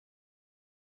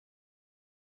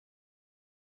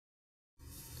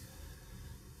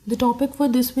The topic for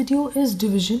this video is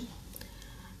division.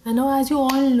 And now, as you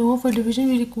all know, for division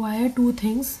we require two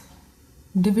things,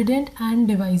 dividend and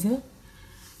divisor.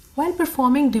 While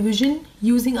performing division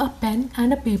using a pen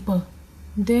and a paper,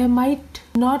 there might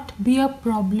not be a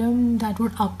problem that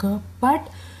would occur, but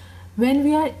when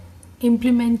we are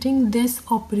implementing this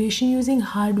operation using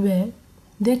hardware,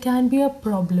 there can be a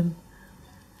problem.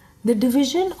 The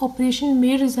division operation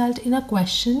may result in a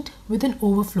quotient with an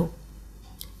overflow.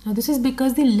 Now this is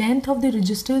because the length of the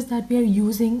registers that we are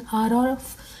using are of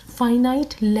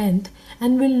finite length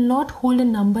and will not hold a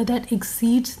number that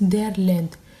exceeds their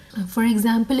length. For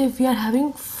example, if we are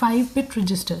having 5-bit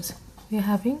registers,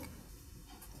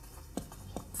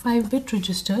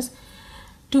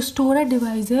 to store a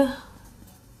divisor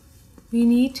we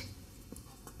need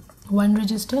 1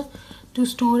 register. To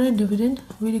store a dividend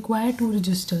we require 2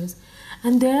 registers.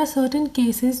 And there are certain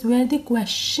cases where the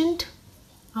quotient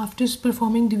after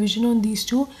performing division on these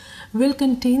two will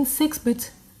contain 6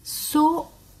 bits. So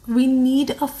we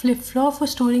need a flip-flop for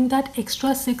storing that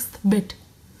extra 6th bit.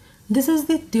 This is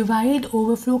the divide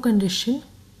overflow condition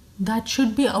that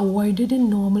should be avoided in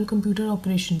normal computer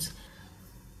operations.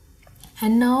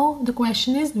 And now the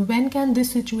question is, when can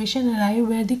this situation arrive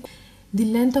where the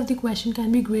length of the quotient can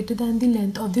be greater than the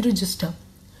length of the register?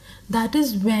 That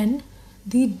is when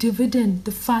the dividend,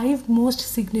 the 5 most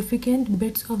significant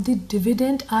bits of the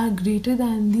dividend are greater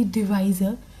than the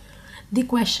divisor. The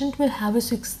quotient will have a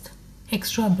 6th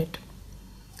extra bit.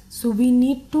 So we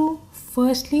need to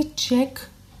firstly check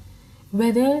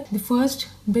whether the first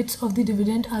bits of the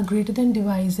dividend are greater than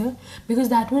divisor, because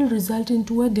that will result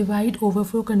into a divide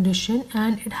overflow condition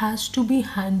and it has to be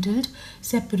handled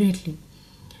separately.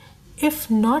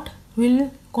 If not,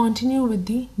 we'll continue with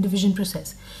the division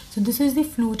process. So this is the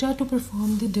flowchart to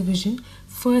perform the division.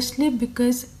 Firstly,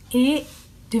 because A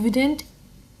dividend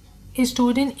is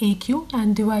stored in AQ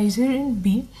and divisor in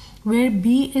B, where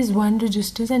B is 1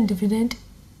 register and dividend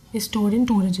is stored in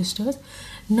 2 registers.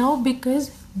 Now,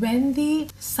 because when the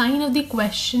sign of the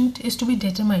quotient is to be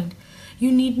determined,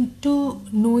 you need to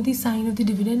know the sign of the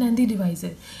dividend and the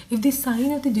divisor. If the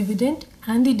sign of the dividend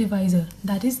and the divisor,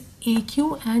 that is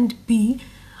AQ and B,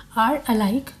 are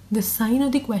alike, the sign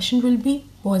of the quotient will be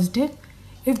positive.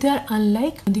 If they are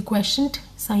unlike, the quotient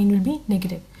sign will be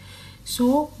negative.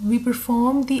 So we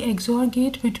perform the XOR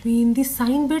gate between the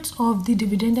sign bits of the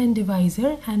dividend and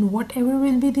divisor, and whatever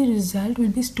will be the result will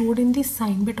be stored in the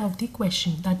sign bit of the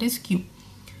quotient, that is Q.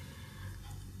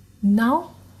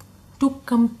 Now, to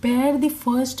compare the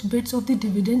first bits of the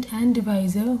dividend and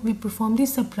divisor, we perform the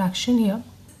subtraction here.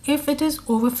 If it is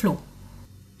overflow,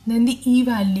 then the E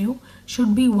value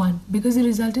should be 1, because the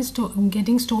result is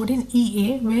getting stored in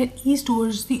EA, where E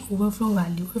stores the overflow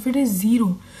value. If it is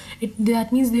 0,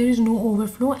 that means there is no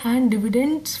overflow and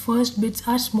dividend's first bits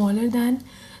are smaller than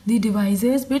the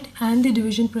divisor's bit and the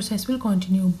division process will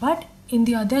continue. But in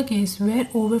the other case where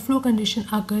overflow condition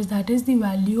occurs, that is the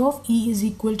value of E is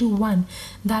equal to 1,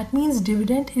 that means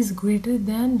dividend is greater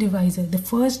than divisor. The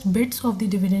first bits of the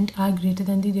dividend are greater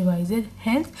than the divisor,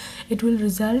 hence it will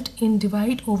result in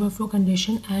divide overflow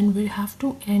condition and we'll have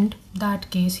to end that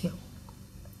case here.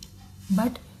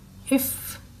 But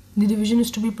if the division is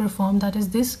to be performed, that is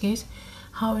this case,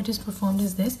 how it is performed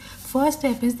is this. First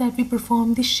step is that we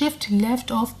perform the shift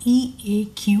left of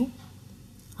EAQ.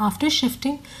 After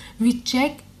shifting, we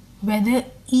check whether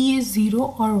E is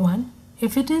 0 or 1.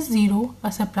 If it is 0,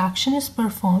 a subtraction is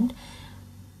performed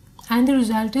and the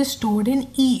result is stored in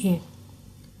EA.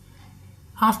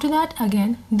 After that,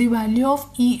 again, the value of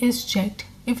E is checked.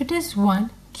 If it is 1,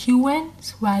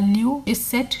 QN's value is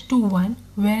set to 1,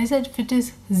 whereas if it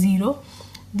is 0,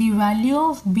 the value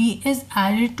of B is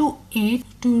added to A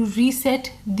to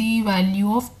reset the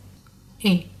value of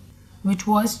A, which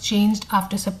was changed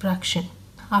after subtraction.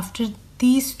 After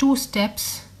these two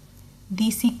steps,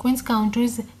 the sequence counter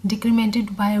is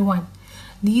decremented by 1.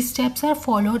 These steps are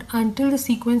followed until the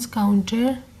sequence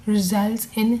counter results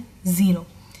in 0.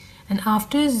 And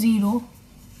after 0,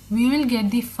 we will get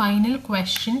the final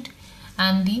quotient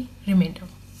and the remainder.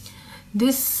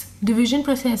 This division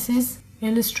process is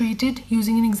illustrated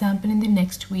using an example in the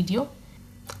next video.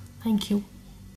 Thank you.